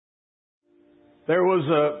There was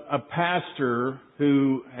a pastor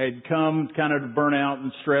who had come kind of to burn out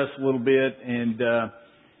and stress a little bit, and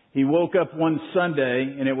he woke up one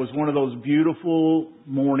Sunday, and it was one of those beautiful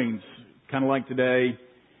mornings, kind of like today,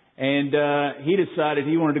 and he decided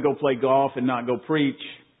he wanted to go play golf and not go preach.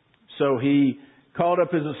 So he called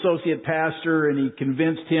up his associate pastor, and he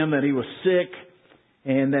convinced him that he was sick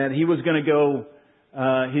and that he was going to go,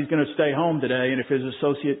 he's going to stay home today, and if his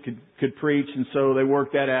associate could preach, and so they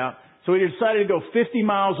worked that out. So he decided to go 50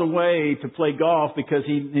 miles away to play golf because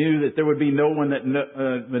he knew that there would be no one that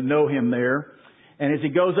would know him there. And as he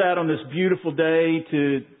goes out on this beautiful day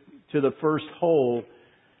to the first hole,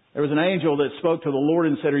 there was an angel that spoke to the Lord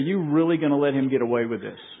and said, "Are you really going to let him get away with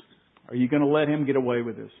this? Are you going to let him get away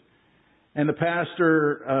with this?" And the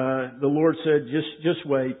pastor, the Lord said, just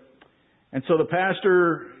wait. And so the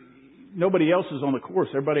pastor, nobody else is on the course.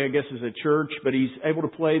 Everybody, I guess, is at church, but he's able to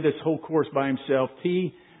play this whole course by himself.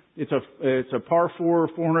 It's a par 4,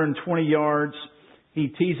 420 yards. He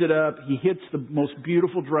tees it up. He hits the most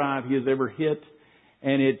beautiful drive he has ever hit.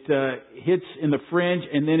 And it hits in the fringe,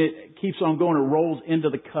 and then it keeps on going. It rolls into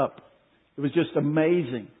the cup. It was just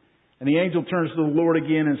amazing. And the angel turns to the Lord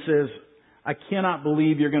again and says, "I cannot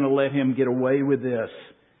believe you're going to let him get away with this."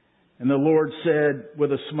 And the Lord said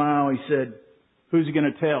with a smile, he said, "Who's he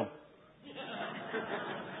going to tell?"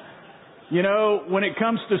 You know, when it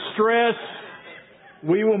comes to stress,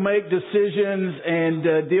 we will make decisions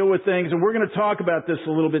and deal with things. And we're going to talk about this a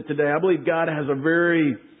little bit today. I believe God has a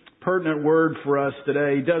very pertinent word for us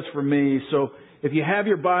today. He does for me. So if you have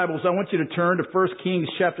your Bibles, I want you to turn to 1 Kings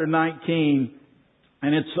chapter 19.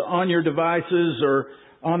 And it's on your devices or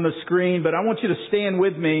on the screen. But I want you to stand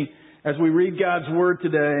with me as we read God's Word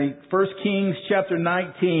today. 1 Kings chapter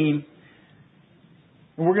 19.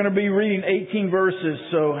 And we're going to be reading 18 verses.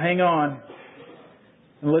 So hang on.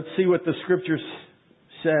 And let's see what the Scriptures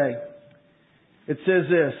say. It says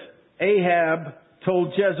this: Ahab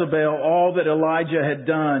told Jezebel all that Elijah had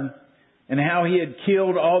done and how he had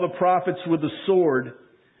killed all the prophets with the sword.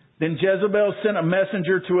 Then Jezebel sent a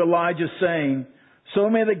messenger to Elijah saying,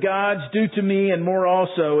 "So may the gods do to me and more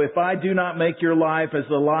also if I do not make your life as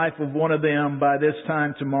the life of one of them by this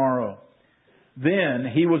time tomorrow." Then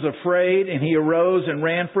he was afraid, and he arose and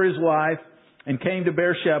ran for his life and came to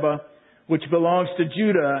Beersheba, which belongs to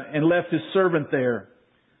Judah, and left his servant there.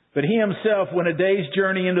 But he himself went a day's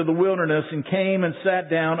journey into the wilderness and came and sat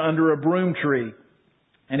down under a broom tree.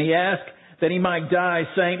 And he asked that he might die,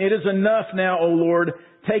 saying, "It is enough now, O Lord,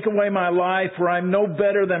 take away my life, for I am no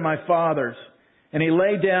better than my fathers." And he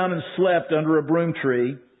lay down and slept under a broom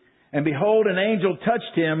tree. And behold, an angel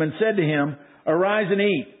touched him and said to him, "Arise and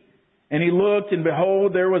eat." And he looked, and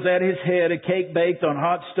behold, there was at his head a cake baked on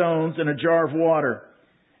hot stones and a jar of water.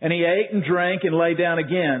 And he ate and drank and lay down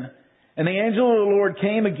again. And the angel of the Lord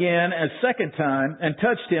came again a second time and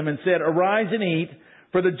touched him and said, "Arise and eat,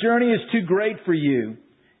 for the journey is too great for you."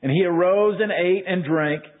 And he arose and ate and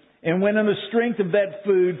drank and went in the strength of that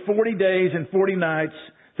food 40 days and 40 nights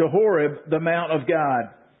to Horeb, the mount of God.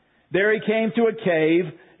 There he came to a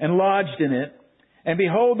cave and lodged in it. And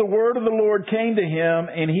behold, the word of the Lord came to him,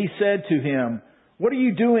 and he said to him, "What are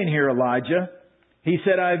you doing here, Elijah?" He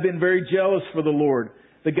said, "I have been very jealous for the Lord,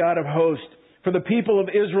 the God of hosts. For the people of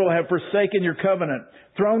Israel have forsaken your covenant,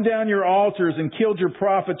 thrown down your altars, and killed your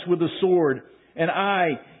prophets with the sword. And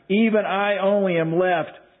I, even I only, am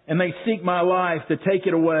left, and they seek my life to take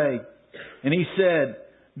it away." And he said,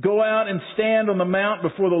 "Go out and stand on the mount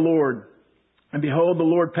before the Lord." And behold, the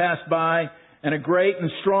Lord passed by, and a great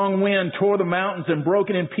and strong wind tore the mountains and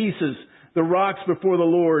broke in pieces the rocks before the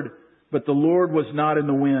Lord. But the Lord was not in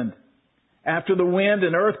the wind. After the wind,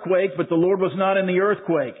 an earthquake, but the Lord was not in the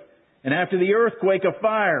earthquake. And after the earthquake, a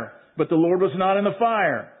fire, but the Lord was not in the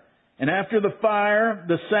fire. And after the fire,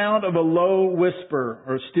 the sound of a low whisper,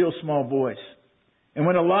 or a still small voice. And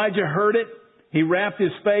when Elijah heard it, he wrapped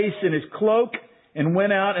his face in his cloak and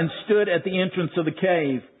went out and stood at the entrance of the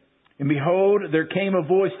cave. And behold, there came a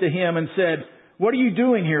voice to him and said, "What are you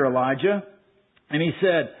doing here, Elijah?" And he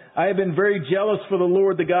said, "I have been very jealous for the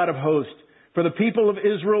Lord, the God of hosts. For the people of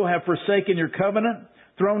Israel have forsaken your covenant,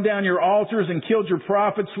 thrown down your altars, and killed your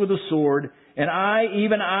prophets with the sword. And I,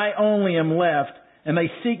 even I only, am left, and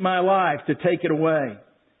they seek my life to take it away."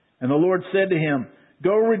 And the Lord said to him,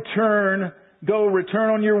 Go return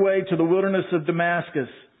on your way to the wilderness of Damascus.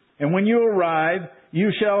 And when you arrive,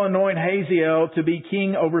 you shall anoint Hazael to be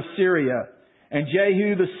king over Syria. And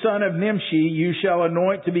Jehu the son of Nimshi you shall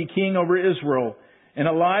anoint to be king over Israel. And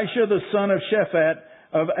Elisha the son of Shaphat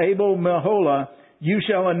of Abel-Meholah you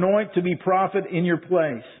shall anoint to be prophet in your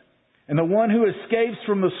place. And the one who escapes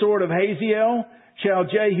from the sword of Hazael shall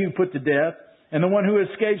Jehu put to death. And the one who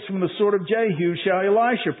escapes from the sword of Jehu shall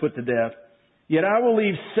Elisha put to death. Yet I will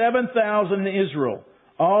leave 7,000 in Israel,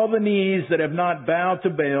 all the knees that have not bowed to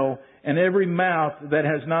Baal, and every mouth that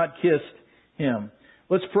has not kissed him."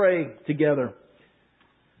 Let's pray together.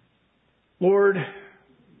 Lord,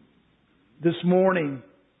 this morning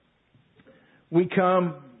we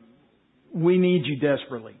come, we need you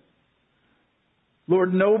desperately.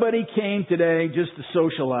 Lord, nobody came today just to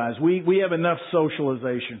socialize. We have enough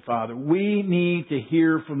socialization, Father. We need to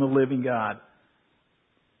hear from the living God.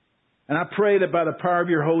 And I pray that by the power of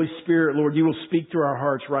your Holy Spirit, Lord, you will speak to our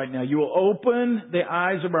hearts right now. You will open the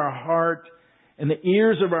eyes of our heart and the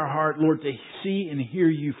ears of our heart, Lord, to see and hear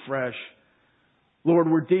you fresh. Lord,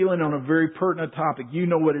 we're dealing on a very pertinent topic. You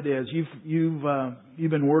know what it is. You've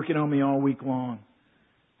been working on me all week long.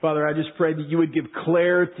 Father, I just pray that you would give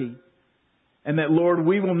clarity, and that, Lord,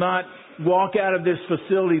 we will not walk out of this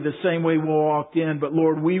facility the same way we walked in, but,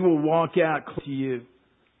 Lord, we will walk out close to you.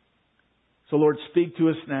 So, Lord, speak to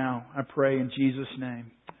us now, I pray in Jesus'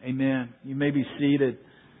 name. Amen. You may be seated.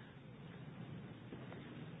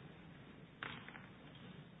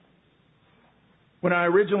 When I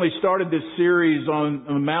originally started this series on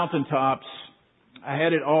the mountaintops, I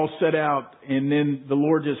had it all set out, and then the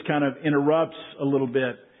Lord just kind of interrupts a little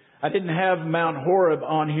bit. I didn't have Mount Horeb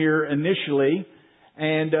on here initially,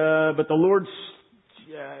 but the Lord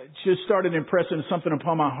just started impressing something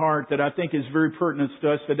upon my heart that I think is very pertinent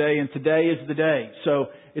to us today, and today is the day. So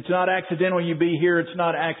it's not accidental you be here. It's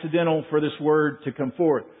not accidental for this word to come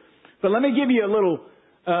forth. But let me give you a little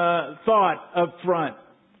thought up front.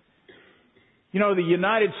 You know, the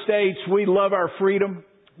United States, we love our freedom.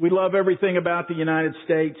 We love everything about the United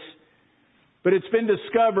States. But it's been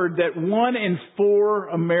discovered that 1 in 4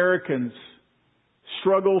 Americans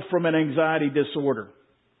struggle from an anxiety disorder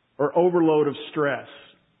or overload of stress.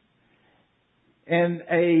 And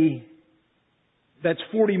that's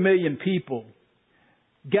 40 million people.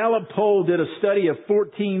 Gallup poll did a study of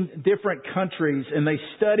 14 different countries, and they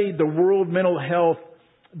studied the world mental health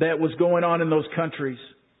that was going on in those countries.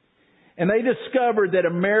 And they discovered that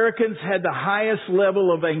Americans had the highest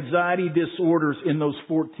level of anxiety disorders in those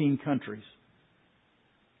 14 countries.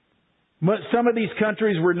 Some of these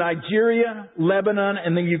countries were Nigeria, Lebanon,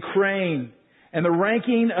 and the Ukraine. And the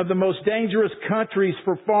ranking of the most dangerous countries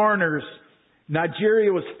for foreigners,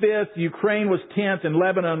 Nigeria was 5th, Ukraine was 10th, and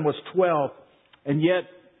Lebanon was 12th. And yet,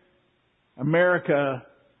 America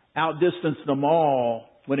outdistanced them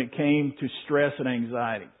all when it came to stress and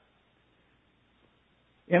anxiety.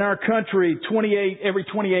 In our country, every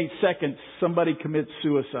 28 seconds, somebody commits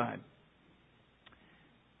suicide.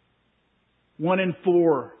 1 in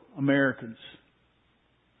 4 Americans.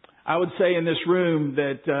 I would say in this room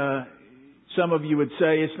that some of you would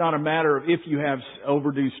say it's not a matter of if you have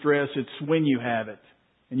overdue stress, it's when you have it.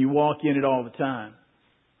 And you walk in it all the time.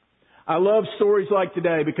 I love stories like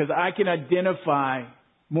today because I can identify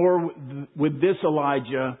more with this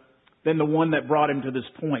Elijah than the one that brought him to this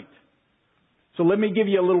point. So let me give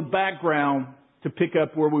you a little background to pick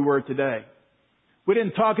up where we were today. We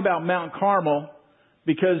didn't talk about Mount Carmel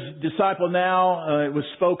because Disciple Now, it was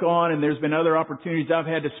spoke on, and there's been other opportunities I've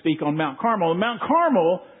had to speak on Mount Carmel. And Mount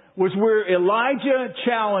Carmel was where Elijah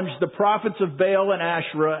challenged the prophets of Baal and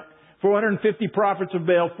Asherah, 450 prophets of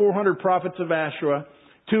Baal, 400 prophets of Asherah,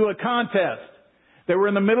 to a contest. They were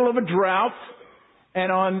in the middle of a drought,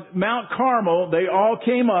 and on Mount Carmel, they all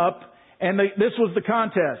came up, and this was the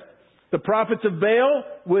contest. The prophets of Baal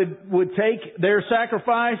would take their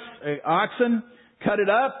sacrifice, oxen, cut it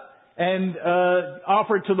up, and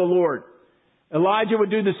offer it to the Lord. Elijah would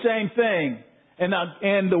do the same thing.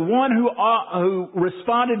 And the one who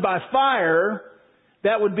responded by fire,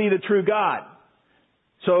 that would be the true God.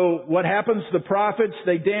 So what happens? The prophets,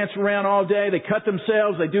 they dance around all day, they cut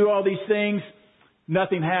themselves, they do all these things.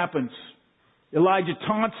 Nothing happens. Elijah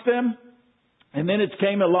taunts them, and then it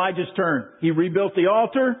came Elijah's turn. He rebuilt the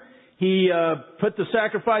altar. He put the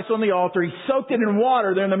sacrifice on the altar. He soaked it in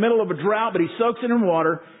water. They're in the middle of a drought, but he soaks it in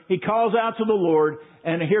water. He calls out to the Lord,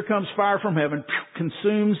 and here comes fire from heaven,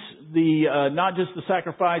 consumes not just the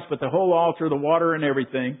sacrifice, but the whole altar, the water and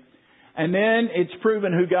everything. And then it's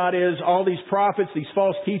proven who God is. All these prophets, these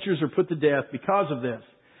false teachers are put to death because of this.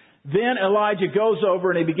 Then Elijah goes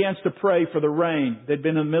over and he begins to pray for the rain. They'd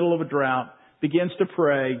been in the middle of a drought, begins to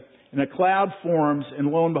pray, and a cloud forms, and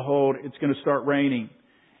lo and behold, it's going to start raining.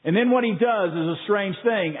 And then what he does is a strange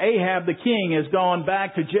thing. Ahab, the king, has gone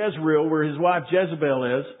back to Jezreel, where his wife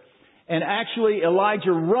Jezebel is. And actually,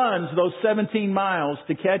 Elijah runs those 17 miles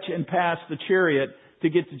to catch and pass the chariot to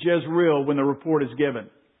get to Jezreel when the report is given.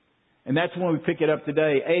 And that's when we pick it up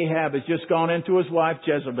today. Ahab has just gone into his wife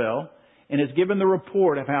Jezebel, and has given the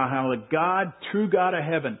report of how the God, true God of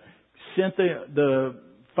heaven, sent the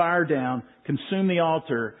fire down, consumed the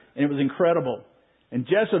altar, and it was incredible. And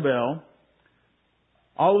Jezebel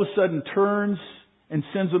all of a sudden turns and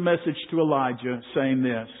sends a message to Elijah saying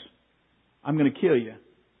this: I'm going to kill you.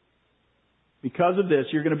 Because of this,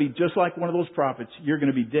 you're going to be just like one of those prophets. You're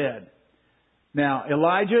going to be dead. Now,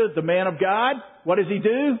 Elijah, the man of God, what does he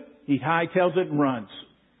do? He hightails it and runs.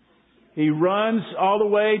 He runs all the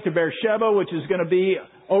way to Beersheba, which is going to be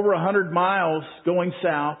over 100 miles going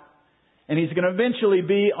south. And he's going to eventually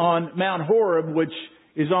be on Mount Horeb, which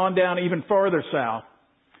is on down even farther south.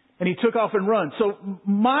 And he took off and run. So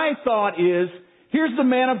my thought is, here's the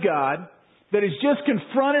man of God that has just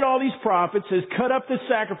confronted all these prophets, has cut up this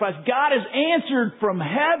sacrifice. God has answered from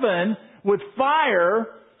heaven with fire,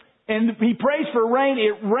 and he prays for rain.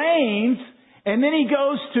 It rains, and then he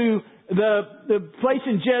goes to the place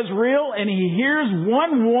in Jezreel, and he hears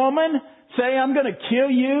one woman say, I'm going to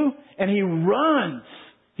kill you, and he runs.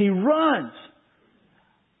 He runs.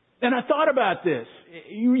 And I thought about this.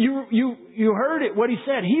 You heard it, what he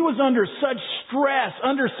said. He was under such stress,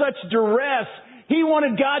 under such duress. He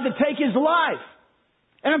wanted God to take his life.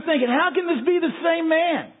 And I'm thinking, how can this be the same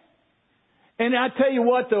man? And I tell you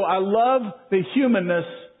what, though, I love the humanness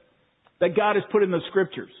that God has put in the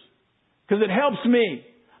Scriptures. Because it helps me.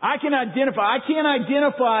 I can't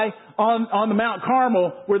identify on the Mount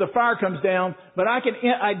Carmel where the fire comes down, but I can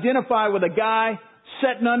identify with a guy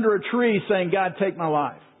sitting under a tree saying, God, take my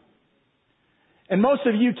life. And most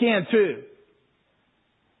of you can too.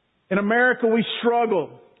 In America, we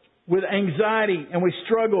struggle with anxiety and we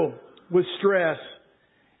struggle with stress.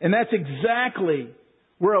 And that's exactly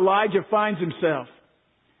where Elijah finds himself.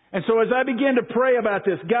 And so as I begin to pray about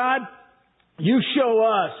this, God, you show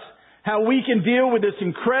us how we can deal with this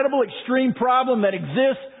incredible extreme problem that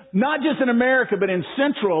exists, not just in America, but in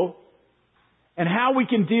Central, and how we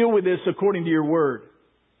can deal with this according to your Word.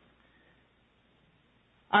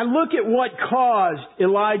 I look at what caused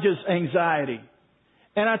Elijah's anxiety.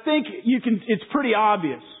 And I think it's pretty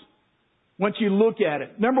obvious once you look at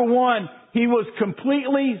it. Number one, he was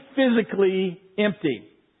completely physically empty.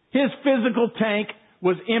 His physical tank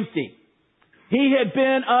was empty. He had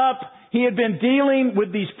been up. He had been dealing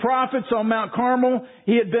with these prophets on Mount Carmel.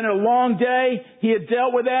 He had been a long day. He had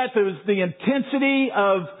dealt with that. There was the intensity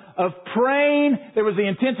of praying. There was the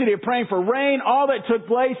intensity of praying for rain. All that took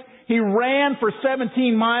place. He ran for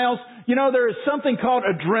 17 miles. You know, there is something called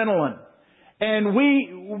adrenaline. And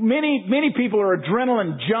many people are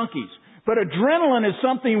adrenaline junkies. But adrenaline is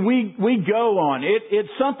something we go on. It's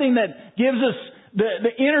something that gives us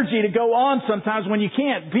the energy to go on sometimes when you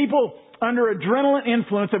can't. People under adrenaline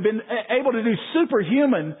influence have been able to do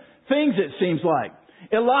superhuman things, it seems like.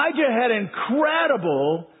 Elijah had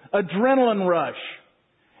incredible adrenaline rush.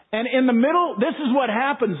 And in the middle, this is what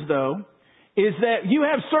happens though, is that you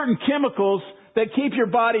have certain chemicals that keep your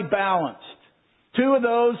body balanced. Two of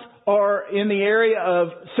those are in the area of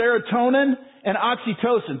serotonin and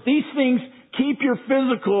oxytocin. These things keep your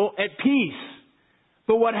physical at peace.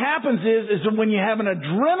 But what happens is when you have an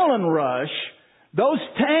adrenaline rush, those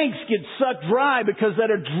tanks get sucked dry because that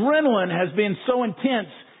adrenaline has been so intense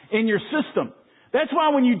in your system. That's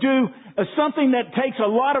why when you do something that takes a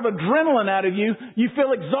lot of adrenaline out of you, you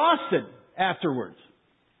feel exhausted afterwards.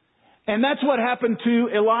 And that's what happened to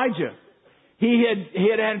Elijah. He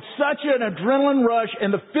had such an adrenaline rush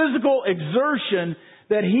and the physical exertion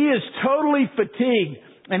that he is totally fatigued.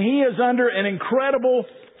 And he is under an incredible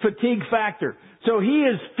fatigue factor. So he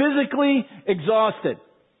is physically exhausted.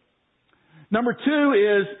 Number two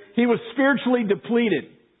is he was spiritually depleted.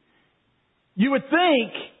 You would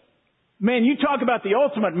think, man, you talk about the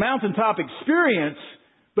ultimate mountaintop experience,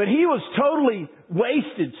 but he was totally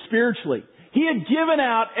wasted spiritually. He had given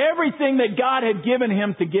out everything that God had given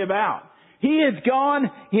him to give out. He had gone,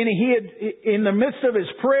 and he had, in the midst of his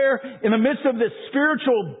prayer, in the midst of this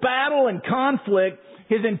spiritual battle and conflict,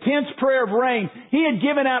 his intense prayer of rain, he had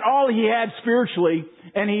given out all he had spiritually,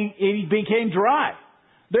 and he became dry.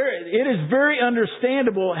 It is very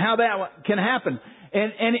understandable how that can happen.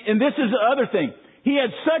 And this is the other thing. He had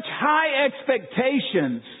such high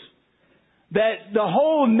expectations that the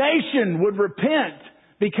whole nation would repent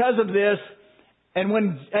because of this. And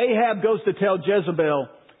when Ahab goes to tell Jezebel,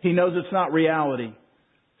 he knows it's not reality.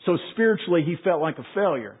 So spiritually, he felt like a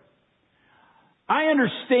failure. I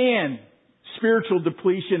understand spiritual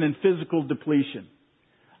depletion and physical depletion.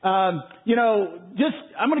 I'm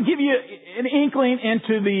going to give you an inkling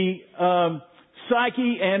into the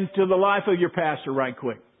psyche and to the life of your pastor right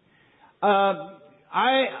quick.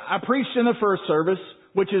 I preached in the first service,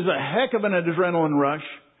 which is a heck of an adrenaline rush.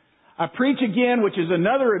 I preach again, which is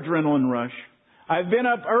another adrenaline rush. I've been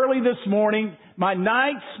up early this morning. My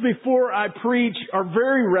nights before I preach are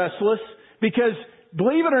very restless because,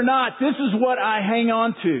 believe it or not, this is what I hang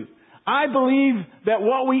on to. I believe that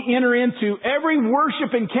what we enter into, every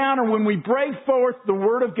worship encounter when we break forth the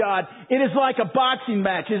Word of God, it is like a boxing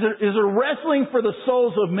match. It is a wrestling for the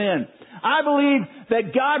souls of men. I believe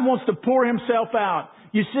that God wants to pour Himself out.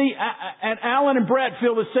 You see, and Alan and Brett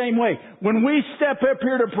feel the same way. When we step up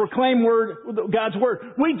here to proclaim God's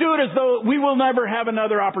Word, we do it as though we will never have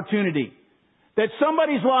another opportunity. That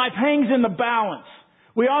somebody's life hangs in the balance.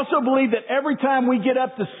 We also believe that every time we get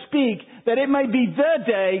up to speak, that it may be the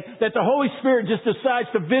day that the Holy Spirit just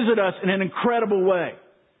decides to visit us in an incredible way.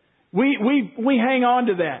 We hang on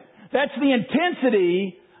to that. That's the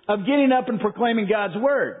intensity of getting up and proclaiming God's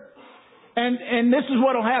Word. And this is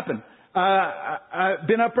what will happen. I've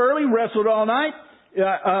been up early, wrestled all night,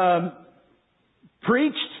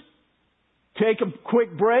 preached, take a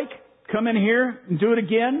quick break, come in here and do it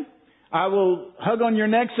again. I will hug on your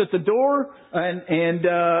necks at the door and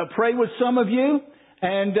pray with some of you.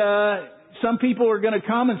 And some people are going to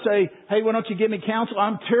come and say, hey, why don't you give me counsel?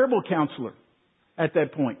 I'm a terrible counselor at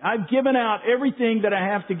that point. I've given out everything that I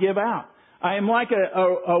have to give out. I am like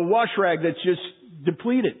a wash rag that's just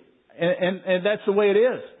depleted. And that's the way it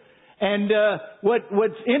is. And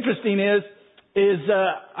what's interesting is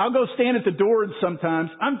I'll go stand at the door sometimes.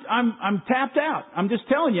 I'm tapped out. I'm just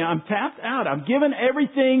telling you, I'm tapped out. I've given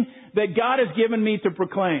everything that God has given me to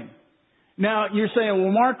proclaim. Now you're saying,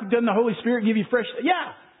 well, Mark, doesn't the Holy Spirit give you fresh?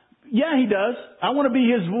 Yeah, He does. I want to be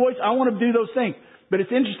His voice. I want to do those things. But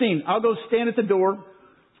it's interesting. I'll go stand at the door,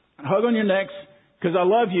 hug on your necks, because I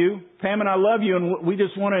love you. Pam and I love you, and we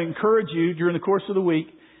just want to encourage you during the course of the week.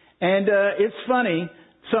 And it's funny,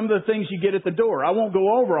 some of the things you get at the door. I won't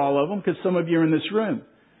go over all of them because some of you are in this room.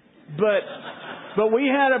 But we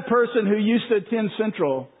had a person who used to attend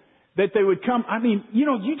Central that they would come. I mean, you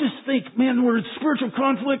just think, man, we're in spiritual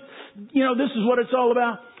conflict. This is what it's all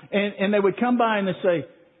about. And they would come by and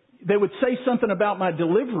they would say something about my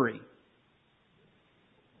delivery.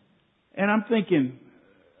 And I'm thinking,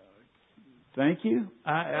 thank you.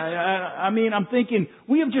 I'm thinking,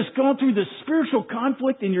 we have just gone through this spiritual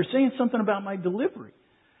conflict and you're saying something about my delivery.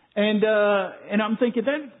 And I'm thinking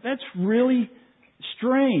that's really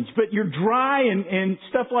strange, but you're dry and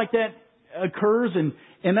stuff like that occurs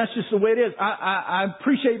and that's just the way it is. I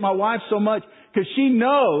appreciate my wife so much because she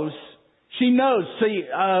knows. See,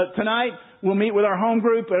 tonight we'll meet with our home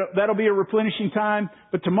group. That'll be a replenishing time.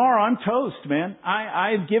 But tomorrow I'm toast, man.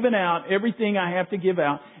 I've given out everything I have to give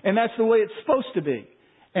out. And that's the way it's supposed to be.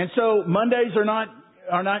 And so Mondays are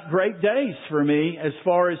not great days for me as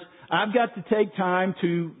far as I've got to take time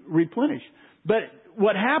to replenish. But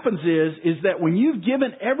what happens is that when you've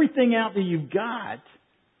given everything out that you've got,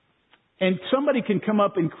 and somebody can come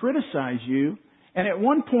up and criticize you, and at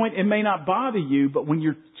one point it may not bother you, but when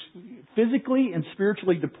you're physically and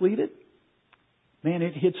spiritually depleted, man,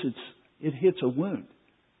 it hits a wound.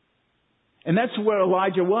 And that's what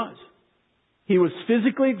Elijah was. He was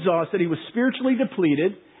physically exhausted, he was spiritually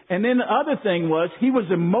depleted, and then the other thing was he was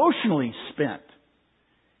emotionally spent.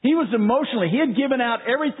 He had given out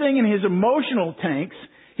everything in his emotional tanks.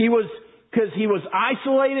 Because he was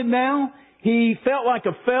isolated now. He felt like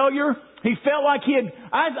a failure. He felt like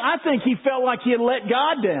I think he felt like he had let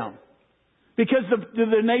God down. Because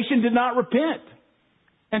the nation did not repent.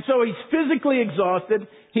 And so he's physically exhausted.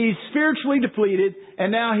 He's spiritually depleted.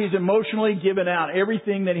 And now he's emotionally given out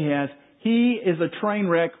everything that he has. He is a train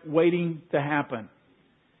wreck waiting to happen.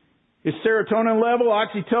 His serotonin level,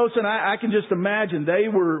 oxytocin, I can just imagine they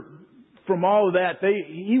were, from all of that,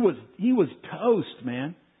 he was toast,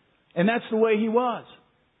 man. And that's the way he was.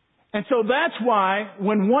 And so that's why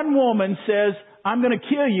when one woman says, I'm going to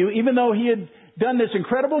kill you, even though he had done this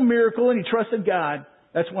incredible miracle and he trusted God,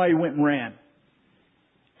 that's why he went and ran.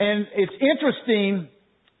 And it's interesting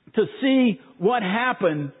to see what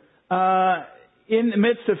happened in the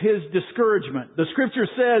midst of his discouragement. The Scripture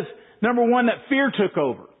says, number one, that fear took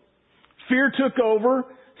over. Fear took over.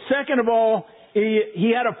 Second of all,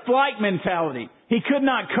 he had a flight mentality. He could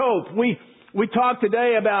not cope. We talked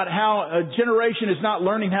today about how a generation is not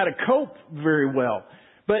learning how to cope very well.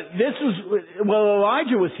 But this is what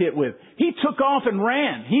Elijah was hit with. He took off and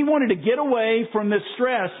ran. He wanted to get away from this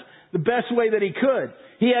stress the best way that he could.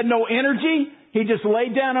 He had no energy. He just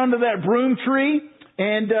laid down under that broom tree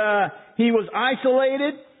and he was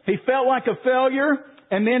isolated. He felt like a failure.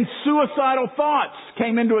 And then suicidal thoughts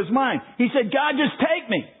came into his mind. He said, God, just take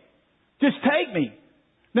me. Just take me.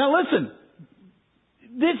 Now listen,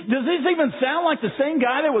 does this even sound like the same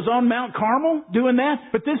guy that was on Mount Carmel doing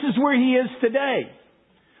that? But this is where he is today.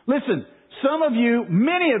 Listen, some of you,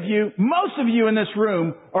 many of you, most of you in this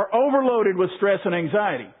room are overloaded with stress and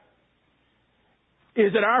anxiety.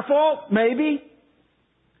 Is it our fault? Maybe.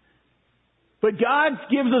 But God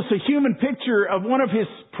gives us a human picture of one of His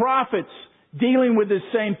prophets dealing with this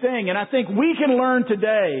same thing. And I think we can learn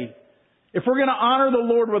today, if we're going to honor the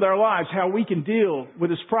Lord with our lives, how we can deal with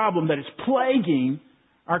this problem that is plaguing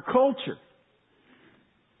our culture.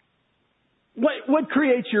 What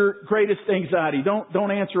creates your greatest anxiety?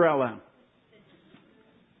 Don't answer out loud.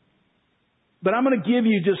 But I'm going to give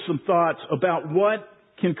you just some thoughts about what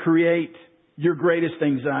can create your greatest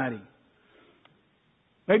anxiety.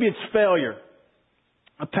 Maybe it's failure.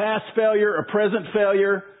 A past failure, a present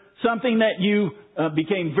failure, something that you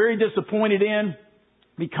became very disappointed in.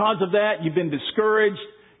 Because of that, you've been discouraged,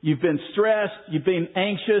 you've been stressed, you've been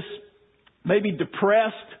anxious, maybe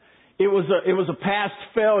depressed. It was a past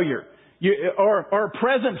failure. Or a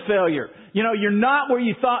present failure. You know, you're not where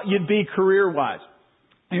you thought you'd be career-wise.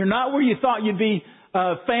 You're not where you thought you'd be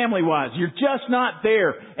family-wise. You're just not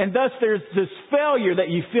there. And thus there's this failure that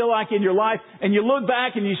you feel like in your life. And you look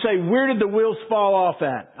back and you say, where did the wheels fall off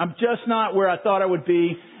at? I'm just not where I thought I would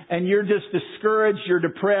be. And you're just discouraged. You're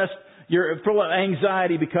depressed. You're full of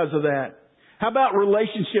anxiety because of that. How about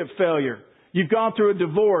relationship failure? You've gone through a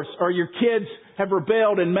divorce, or your kids have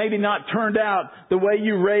rebelled and maybe not turned out the way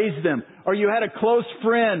you raised them. Or you had a close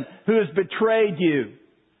friend who has betrayed you.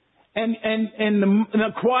 And in the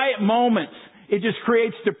quiet moments, it just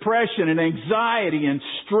creates depression and anxiety and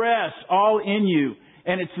stress all in you.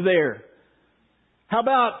 And it's there. How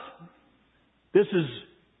about, this is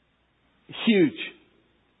huge,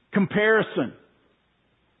 comparison.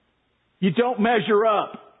 You don't measure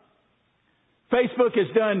up. Facebook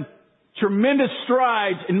has done tremendous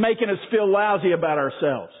strides in making us feel lousy about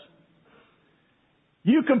ourselves.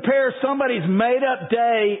 You compare somebody's made up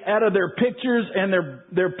day out of their pictures and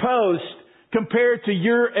their posts compared to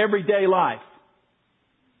your everyday life.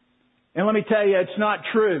 And let me tell you, it's not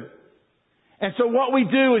true. And so what we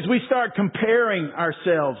do is we start comparing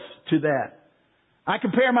ourselves to that. I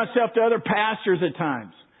compare myself to other pastors at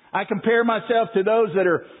times. I compare myself to those that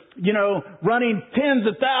are, running tens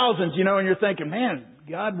of thousands, and you're thinking, man,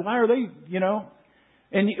 God, why are they,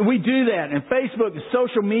 And we do that. And Facebook and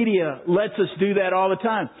social media lets us do that all the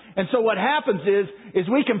time. And so what happens is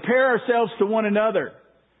we compare ourselves to one another.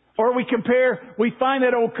 Or we find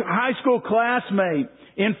that old high school classmate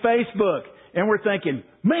in Facebook and we're thinking,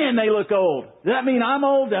 man, they look old. Does that mean I'm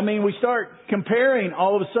old? We start comparing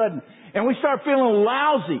all of a sudden. And we start feeling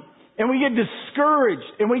lousy. And we get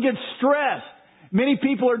discouraged. And we get stressed. Many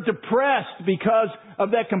people are depressed because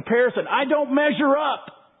of that comparison. I don't measure up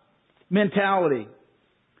mentality.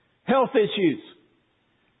 Health issues.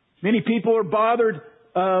 Many people are bothered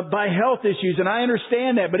by health issues, and I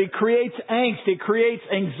understand that, but it creates angst, it creates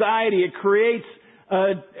anxiety, it creates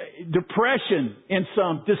depression in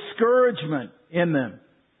some, discouragement in them.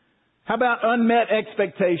 How about unmet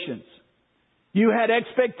expectations? You had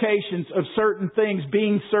expectations of certain things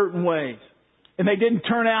being certain ways, and they didn't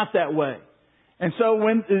turn out that way. And so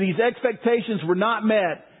when these expectations were not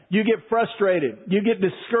met, you get frustrated, you get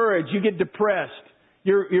discouraged, you get depressed.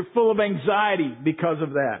 You're full of anxiety because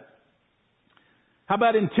of that. How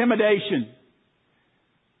about intimidation?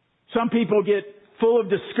 Some people get full of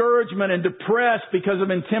discouragement and depressed because of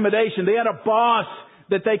intimidation. They had a boss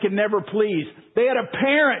that they could never please. They had a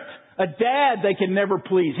parent, a dad they could never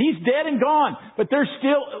please. He's dead and gone, but they're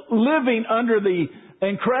still living under the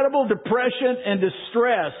incredible depression and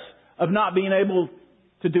distress of not being able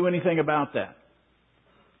to do anything about that.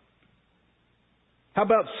 How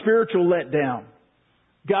about spiritual letdown?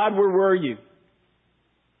 God, where were you?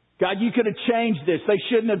 God, you could have changed this. They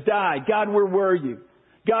shouldn't have died. God, where were you?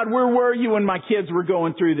 God, where were you when my kids were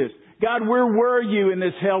going through this? God, where were you in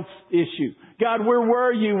this health issue? God, where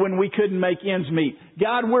were you when we couldn't make ends meet?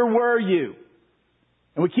 God, where were you?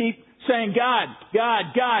 And we keep saying, God,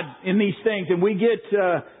 God, God in these things. And we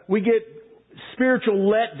get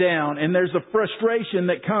spiritual letdown, and there's a frustration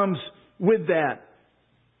that comes with that.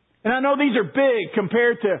 And I know these are big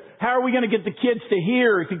compared to how are we going to get the kids to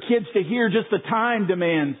hear just the time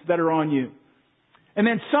demands that are on you. And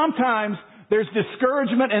then sometimes there's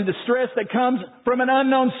discouragement and distress that comes from an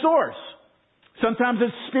unknown source. Sometimes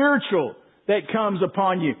it's spiritual that comes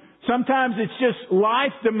upon you. Sometimes it's just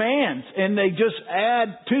life demands and they just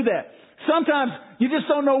add to that. Sometimes you just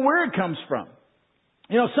don't know where it comes from.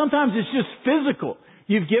 Sometimes it's just physical.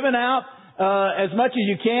 You've given out as much as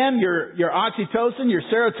you can. Your oxytocin, your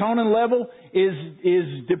serotonin level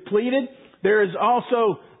is depleted. There is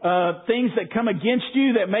also things that come against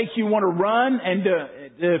you that make you want to run and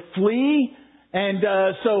to flee. And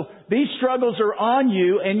so these struggles are on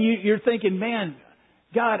you, and you're thinking, man,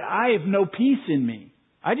 God, I have no peace in me.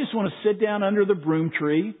 I just want to sit down under the broom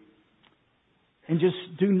tree and just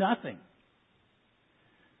do nothing.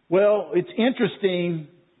 Well, it's interesting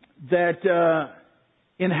that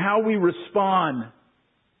in how we respond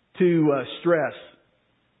to stress,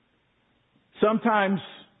 sometimes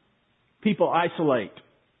people isolate.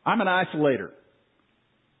 I'm an isolator.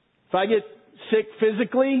 If I get sick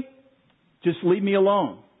physically, just leave me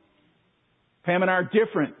alone. Pam and I are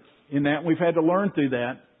different in that. We've had to learn through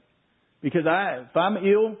that. Because if I'm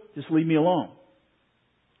ill, just leave me alone.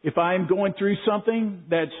 If I'm going through something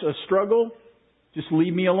that's a struggle, just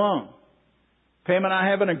leave me alone. Pam and I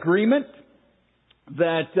have an agreement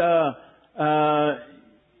that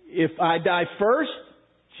if I die first,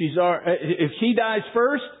 if she dies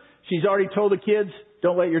first, she's already told the kids,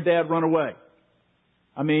 don't let your dad run away.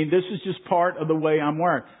 I mean, this is just part of the way I'm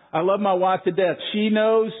wired. I love my wife to death. She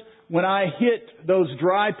knows when I hit those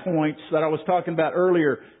dry points that I was talking about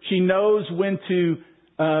earlier. She knows when to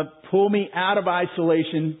pull me out of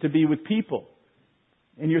isolation to be with people.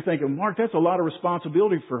 And you're thinking, Mark, that's a lot of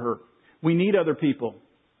responsibility for her. We need other people.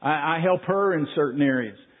 I help her in certain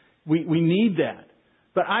areas. We need that.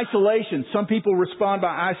 But isolation, some people respond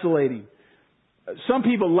by isolating. Some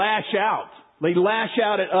people lash out. They lash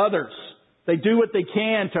out at others. They do what they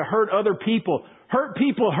can to hurt other people. Hurt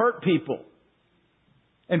people hurt people.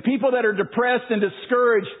 And people that are depressed and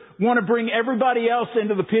discouraged want to bring everybody else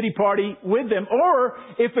into the pity party with them. Or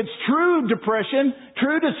if it's true depression,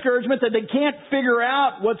 true discouragement, that they can't figure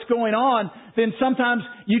out what's going on, then sometimes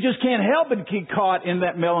you just can't help but get caught in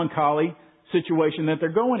that melancholy situation that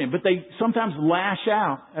they're going in. But they sometimes lash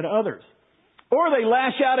out at others. Or they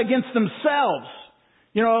lash out against themselves.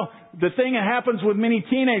 You know, the thing that happens with many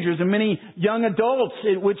teenagers and many young adults,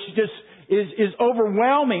 which just is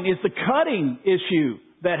overwhelming, is the cutting issue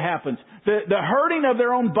that happens. The hurting of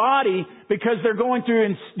their own body because they're going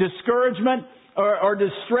through discouragement or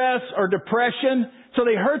distress or depression. So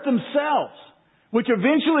they hurt themselves, which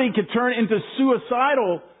eventually could turn into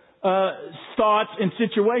suicidal thoughts and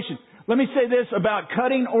situations. Let me say this about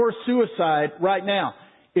cutting or suicide right now.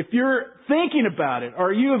 If you're thinking about it,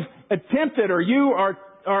 or you have attempted, or you are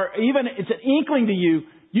even it's an inkling to you,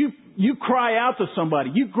 you cry out to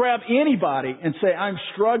somebody. You grab anybody and say, I'm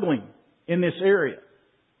struggling in this area.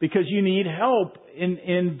 Because you need help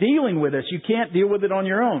in dealing with this. You can't deal with it on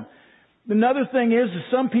your own. Another thing is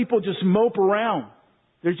some people just mope around.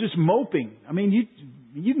 They're just moping. I mean,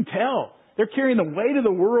 you can tell. They're carrying the weight of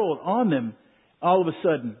the world on them all of a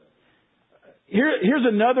sudden. Here's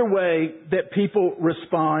another way that people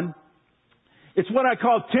respond. It's what I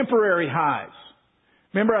call temporary highs.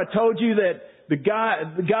 Remember I told you that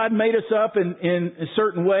God made us up in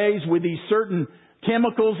certain ways with these certain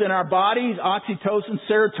chemicals in our bodies, oxytocin,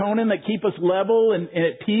 serotonin, that keep us level and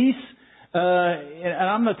at peace. And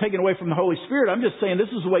I'm not taking away from the Holy Spirit. I'm just saying this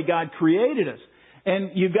is the way God created us.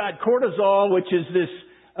 And you've got cortisol, which is this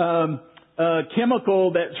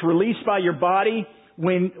chemical that's released by your body.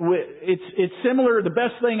 When it's similar. The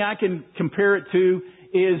best thing I can compare it to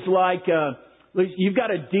is like you've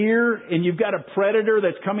got a deer and you've got a predator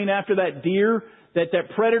that's coming after that deer. That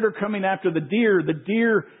predator coming after the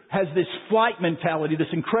deer has this flight mentality,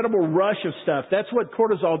 this incredible rush of stuff. That's what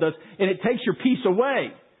cortisol does, and it takes your peace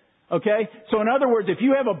away. Okay? So in other words, if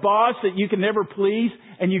you have a boss that you can never please,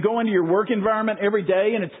 and you go into your work environment every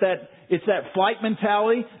day, and it's that flight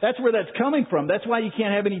mentality, that's where that's coming from. That's why you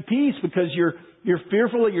can't have any peace, because you're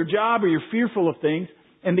fearful of your job, or you're fearful of things,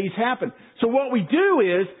 and these happen. So what we do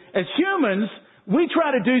is, as humans, we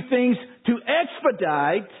try to do things to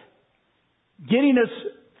expedite getting us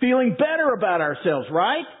feeling better about ourselves,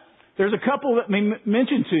 right? There's a couple that we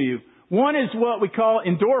mentioned to you. One is what we call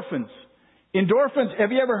endorphins. Endorphins,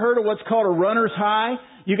 have you ever heard of what's called a runner's high?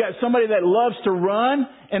 You got somebody that loves to run,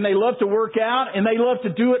 and they love to work out, and they love to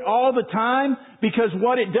do it all the time, because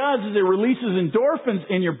what it does is it releases endorphins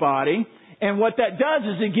in your body, and what that does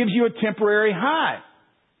is it gives you a temporary high.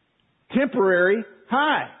 Temporary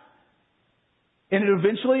high. And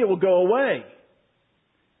eventually it will go away.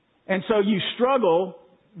 And so you struggle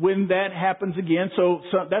when that happens again. So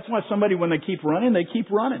that's why somebody, when they keep running, they keep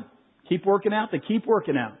running. Keep working out, they keep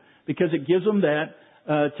working out. Because it gives them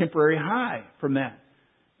that temporary high from that.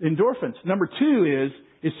 Endorphins. Number two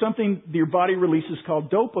is something your body releases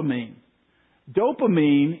called dopamine.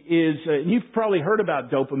 Dopamine is, you've probably heard about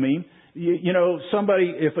dopamine. You know,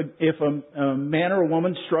 somebody, if a man or a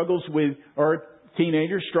woman struggles with, or a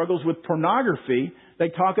teenager struggles with pornography, they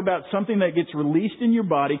talk about something that gets released in your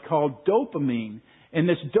body called dopamine. And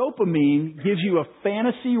this dopamine gives you a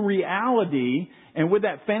fantasy reality, and with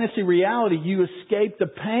that fantasy reality, you escape the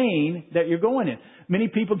pain that you're going in. Many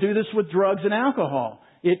people do this with drugs and alcohol.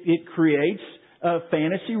 It creates a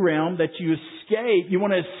fantasy realm that you escape. You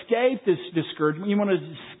want to escape this discouragement. You want to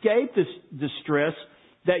escape this distress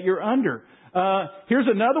that you're under. Here's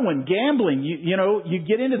another one, gambling. You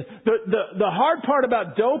get into the hard part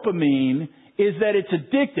about dopamine is that it's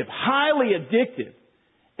addictive, highly addictive.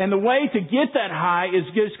 And the way to get that high is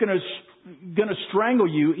just going to strangle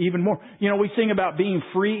you even more. We sing about being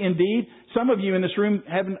free indeed. Some of you in this room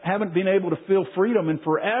haven't been able to feel freedom in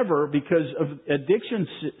forever because of addiction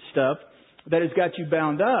stuff that has got you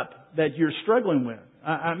bound up, that you're struggling with.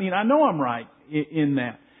 I know I'm right in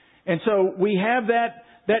that. And so we have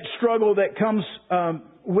that struggle that comes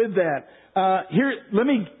with that. Here,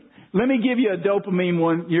 let me give you a dopamine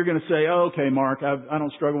one. You're going to say, oh, okay, Mark, I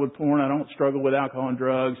don't struggle with porn. I don't struggle with alcohol and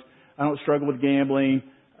drugs. I don't struggle with gambling.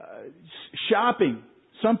 Shopping.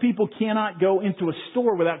 Some people cannot go into a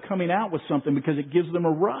store without coming out with something because it gives them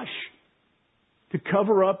a rush to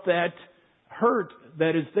cover up that hurt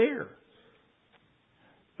that is there.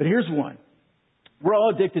 But here's one. We're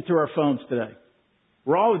all addicted to our phones today.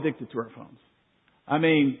 We're all addicted to our phones.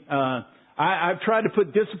 I've tried to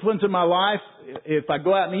put disciplines in my life. If I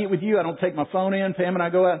go out and eat with you, I don't take my phone in. Pam and I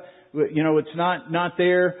go out. It's not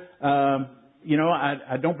there.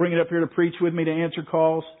 I don't bring it up here to preach with me to answer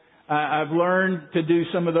calls. I've learned to do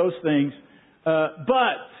some of those things.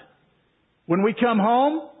 But when we come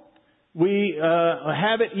home, we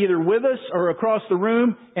have it either with us or across the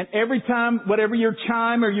room. And every time, whatever your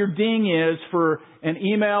chime or your ding is for an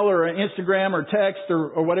email or an Instagram or text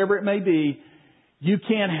or whatever it may be, you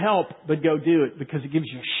can't help but go do it because it gives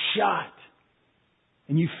you a shot.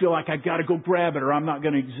 And you feel like, I got to go grab it or I'm not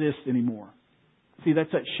going to exist anymore. See,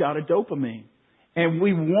 that's that shot of dopamine. And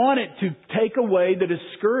we want it to take away the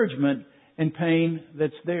discouragement and pain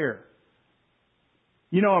that's there.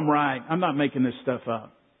 I'm right. I'm not making this stuff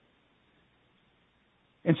up.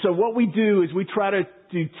 And so what we do is we try to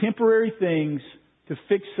do temporary things to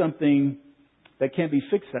fix something that can't be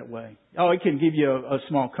fixed that way. Oh, it can give you a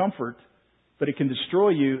small comfort, but it can destroy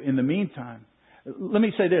you in the meantime. Let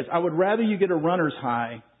me say this. I would rather you get a runner's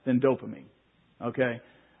high than dopamine. Okay?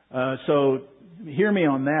 So hear me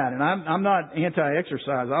on that. And I'm not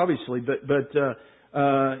anti-exercise, obviously, but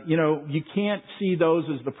you can't see those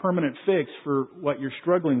as the permanent fix for what you're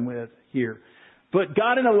struggling with here. But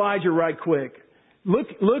God and Elijah, right quick. Look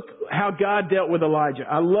how God dealt with Elijah.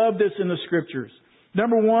 I love this in the scriptures.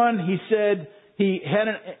 Number one, he said he had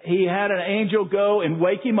an angel go and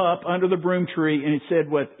wake him up under the broom tree, and it said,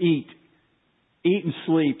 what? Eat and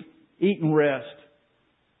sleep, eat and rest.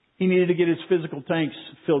 He needed to get his physical tanks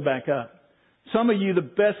filled back up. Some of you, the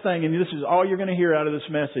best thing, and this is all you're going to hear out of this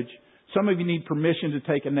message, some of you need permission to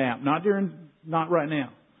take a nap. Not right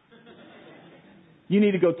now. You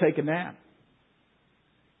need to go take a nap.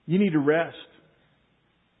 You need to rest.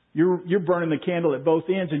 You're burning the candle at both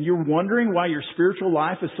ends, and you're wondering why your spiritual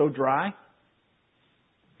life is so dry.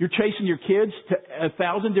 You're chasing your kids to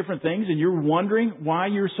 1,000 different things, and you're wondering why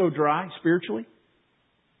you're so dry spiritually.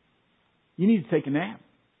 You need to take a nap.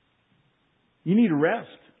 You need to rest.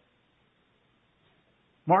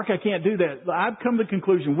 Mark, I can't do that. I've come to the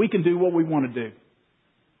conclusion we can do what we want to do.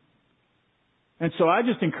 And so I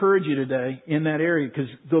just encourage you today in that area, because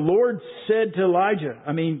the Lord said to Elijah,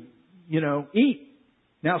 eat.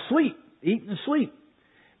 Now sleep. Eat and sleep.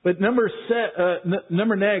 But number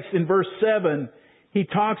next, in verse 7, he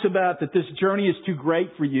talks about that this journey is too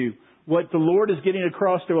great for you. What the Lord is getting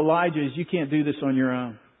across to Elijah is you can't do this on your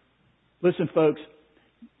own. Listen, folks,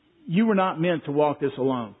 you were not meant to walk this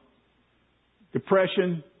alone.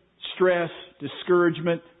 Depression, stress,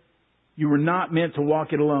 discouragement, you were not meant to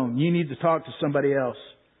walk it alone. You need to talk to somebody else.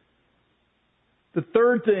 The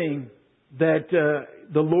third thing that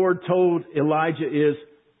the Lord told Elijah is,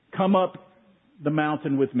 come up the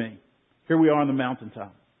mountain with me. Here we are on the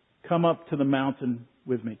mountaintop. Come up to the mountain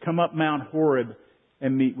with me. Come up Mount Horeb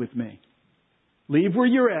and meet with me. Leave where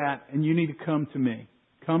you're at and you need to come to me.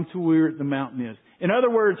 Come to where the mountain is. In other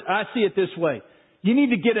words, I see it this way. You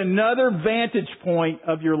need to get another vantage point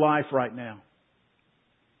of your life right now.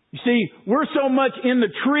 You see, we're so much in the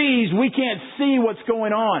trees, we can't see what's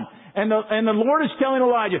going on. And the Lord is telling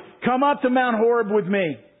Elijah, come up to Mount Horeb with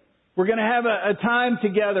me. We're going to have a time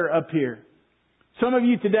together up here. Some of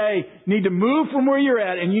you today need to move from where you're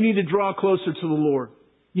at and you need to draw closer to the Lord.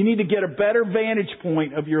 You need to get a better vantage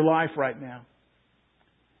point of your life right now.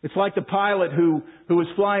 It's like the pilot who was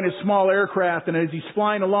flying a small aircraft, and as he's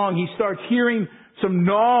flying along, he starts hearing some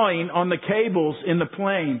gnawing on the cables in the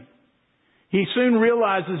plane. He soon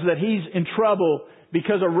realizes that he's in trouble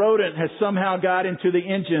because a rodent has somehow got into the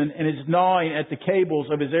engine and is gnawing at the cables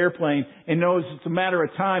of his airplane and knows it's a matter of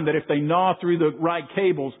time that if they gnaw through the right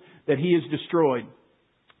cables that he is destroyed.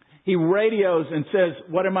 He radios and says,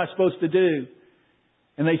 what am I supposed to do?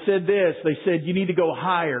 And they said this, they said, you need to go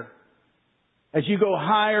higher. As you go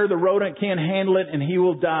higher, the rodent can't handle it and he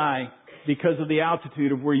will die because of the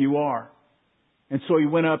altitude of where you are. And so he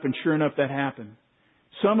went up and sure enough that happened.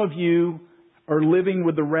 Some of you are living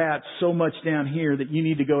with the rats so much down here that you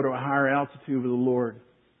need to go to a higher altitude with the Lord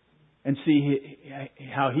and see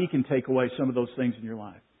how He can take away some of those things in your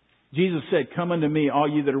life. Jesus said, come unto me, all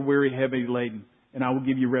you that are weary, heavy laden, and I will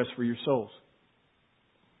give you rest for your souls.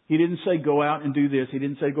 He didn't say go out and do this. He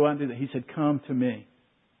didn't say go out and do that. He said, come to me.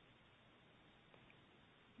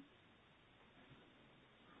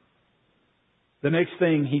 The next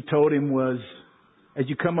thing He told him was, as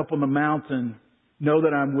you come up on the mountain, know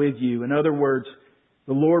that I'm with you. In other words,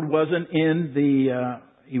 the Lord wasn't in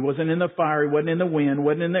He wasn't in the fire, He wasn't in the wind,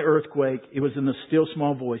 wasn't in the earthquake. It was in the still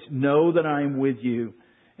small voice. Know that I am with you.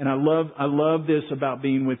 And I love this about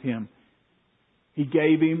being with Him. He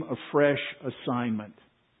gave him a fresh assignment.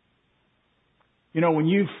 You know, when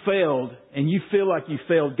you've failed and you feel like you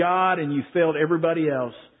failed God and you failed everybody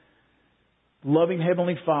else, loving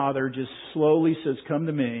Heavenly Father just slowly says, come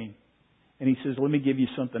to me. And He says, let me give you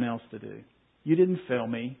something else to do. You didn't fail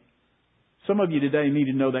me. Some of you today need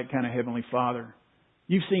to know that kind of Heavenly Father.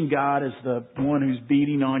 You've seen God as the one who's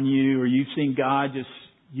beating on you, or you've seen God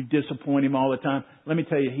you disappoint Him all the time. Let me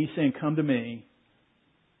tell you, He's saying, come to me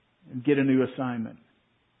and get a new assignment.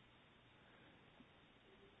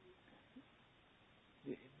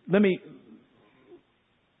 Let me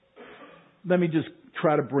just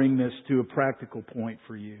try to bring this to a practical point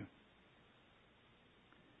for you.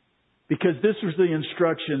 Because this was the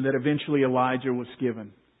instruction that eventually Elijah was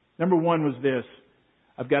given. Number one was this.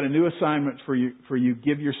 I've got a new assignment for you.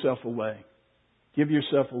 Give yourself away. Give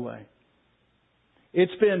yourself away.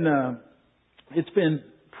 It's been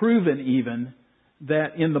proven even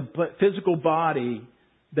that in the physical body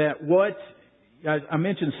that I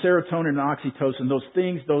mentioned serotonin and oxytocin,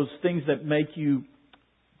 those things that make you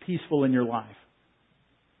peaceful in your life.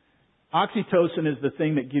 Oxytocin is the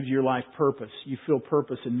thing that gives your life purpose. You feel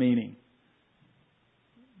purpose and meaning.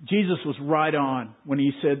 Jesus was right on when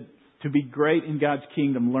He said, to be great in God's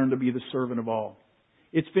kingdom, learn to be the servant of all.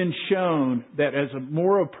 It's been shown that as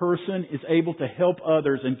more a person is able to help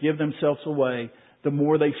others and give themselves away, the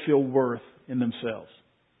more they feel worth in themselves.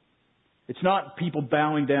 It's not people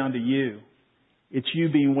bowing down to you. It's you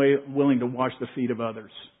being willing to wash the feet of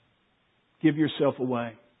others. Give yourself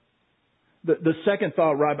away. The second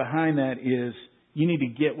thought right behind that is you need to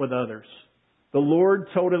get with others. The Lord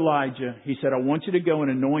told Elijah, He said, I want you to go and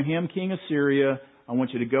anoint him king of Syria. I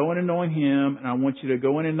want you to go and anoint him. And I want you to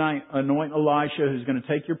go and anoint Elisha, who's going to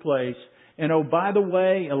take your place. And oh, by the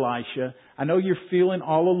way, Elisha, I know you're feeling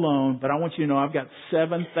all alone, but I want you to know I've got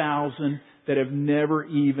 7,000 that have never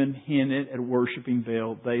even hinted at worshiping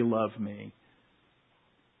Baal. They love me.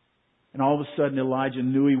 And all of a sudden, Elijah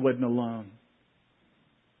knew he wasn't alone.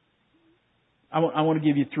 I want to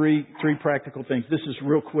give you three practical things. This is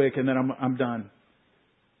real quick, and then I'm done.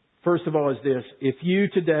 First of all is this. If you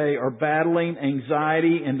today are battling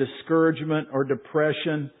anxiety and discouragement or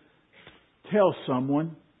depression, tell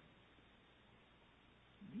someone.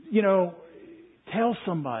 You know, tell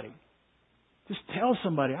somebody. Just tell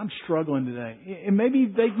somebody, I'm struggling today. And maybe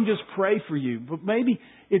they can just pray for you. But maybe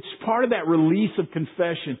it's part of that release of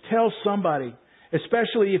confession. Tell somebody,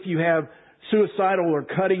 especially if you have suicidal or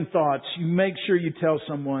cutting thoughts, you make sure you tell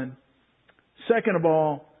someone. Second of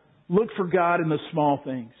all, look for God in the small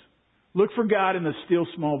things. Look for God in the still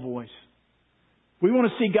small voice. We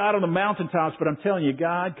want to see God on the mountaintops, but I'm telling you,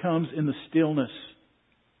 God comes in the stillness.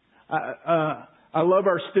 I love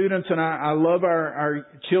our students and I love our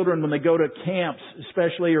children when they go to camps,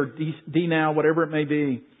 especially, or D-Now, whatever it may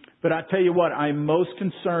be. But I tell you what, I'm most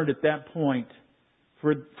concerned at that point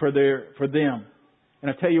for them.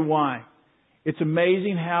 And I tell you why. It's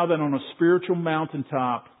amazing how that on a spiritual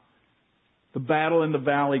mountaintop, the battle in the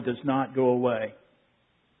valley does not go away.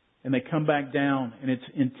 And they come back down and it's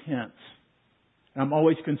intense. And I'm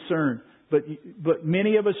always concerned. But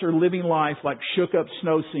many of us are living life like shook up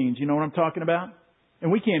snow scenes. You know what I'm talking about?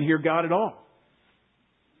 And we can't hear God at all.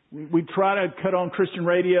 We try to cut on Christian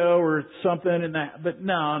radio or something and that, but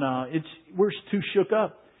no, we're too shook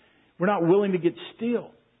up. We're not willing to get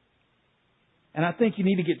still. And I think you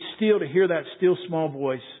need to get still to hear that still small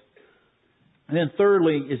voice. And then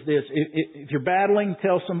thirdly is this. If you're battling,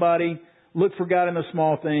 tell somebody. Look for God in the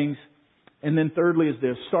small things. And then thirdly is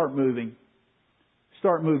this. Start moving.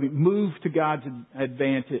 Start moving. Move to God's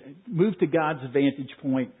advantage. Move to God's vantage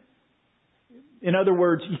point. In other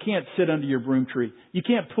words, you can't sit under your broom tree. You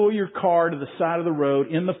can't pull your car to the side of the road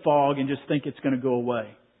in the fog and just think it's going to go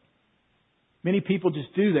away. Many people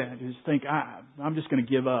just do that. They just think, I'm just going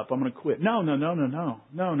to give up. I'm going to quit. No.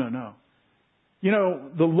 You know,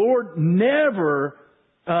 the Lord never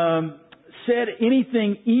said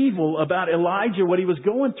anything evil about Elijah, what he was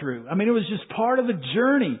going through. I mean, it was just part of the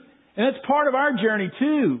journey. And that's part of our journey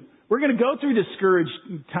too. We're going to go through discouraged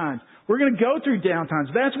times. We're going to go through down times.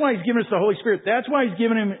 That's why He's given us the Holy Spirit. That's why He's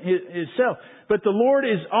given Him Himself. But the Lord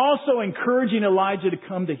is also encouraging Elijah to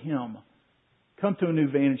come to Him. Come to a new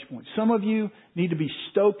vantage point. Some of you need to be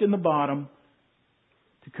stoked in the bottom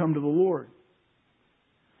to come to the Lord.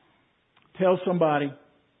 Tell somebody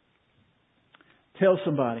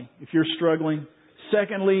if you're struggling.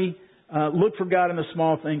 Secondly, look for God in the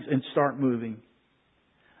small things and start moving.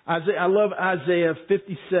 I love Isaiah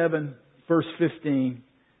 57, verse 15.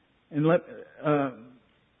 And let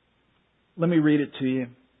me read it to you.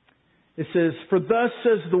 It says, "For thus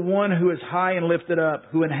says the one who is high and lifted up,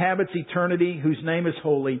 who inhabits eternity, whose name is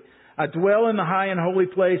holy. I dwell in the high and holy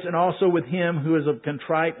place, and also with Him who is of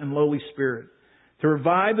contrite and lowly spirit, to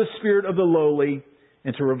revive the spirit of the lowly,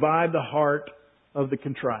 and to revive the heart of the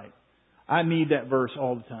contrite." I need that verse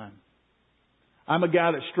all the time. I'm a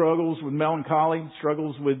guy that struggles with melancholy,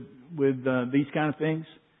 struggles with these kind of things.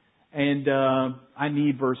 And I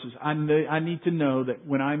need verses. I need to know that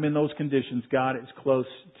when I'm in those conditions, God is close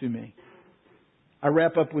to me. I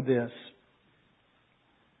wrap up with this.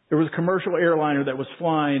 There was a commercial airliner that was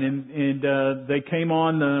flying, and they came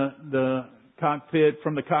on the cockpit,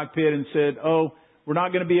 from the cockpit, and said, "Oh, we're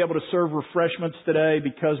not going to be able to serve refreshments today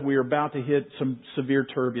because we are about to hit some severe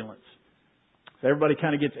turbulence." So everybody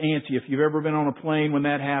kind of gets antsy. If you've ever been on a plane, when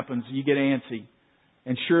that happens, you get antsy.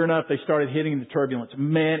 And sure enough, they started hitting the turbulence.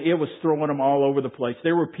 Man, it was throwing them all over the place.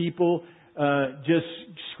 There were people just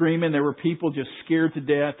screaming. There were people just scared to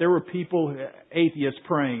death. There were people, atheists,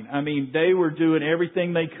 praying. I mean, they were doing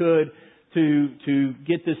everything they could to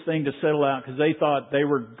get this thing to settle out because they thought they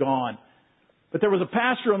were gone. But there was a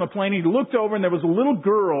pastor on the plane. He looked over, and there was a little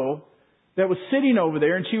girl that was sitting over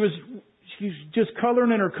there, and she's just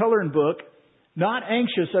coloring in her coloring book, not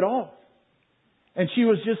anxious at all. And she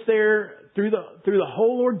was just there through the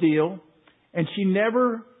whole ordeal, and she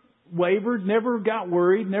never wavered, never got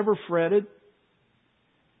worried, never fretted.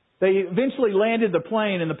 They eventually landed the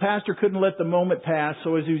plane, and the pastor couldn't let the moment pass.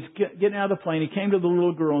 So as he was getting out of the plane, he came to the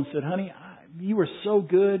little girl and said, "Honey, you were so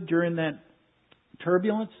good during that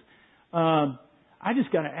turbulence. I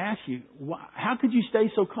just got to ask you, how could you stay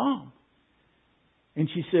so calm?" And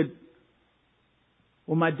she said,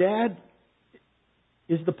 "Well, my dad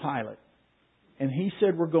is the pilot. And he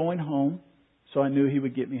said we're going home, so I knew he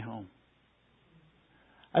would get me home."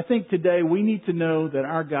 I think today we need to know that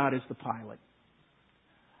our God is the pilot.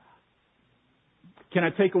 Can I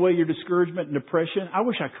take away your discouragement and depression? I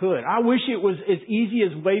wish I could. I wish it was as easy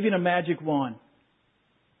as waving a magic wand.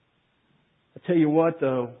 I tell you what,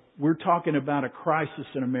 though, we're talking about a crisis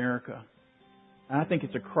in America. And I think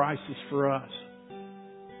it's a crisis for us.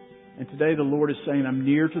 And today the Lord is saying, "I'm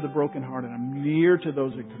near to the brokenhearted. I'm near to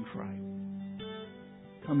those that contrite.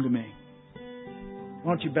 Come to me."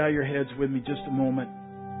 Why don't you bow your heads with me just a moment?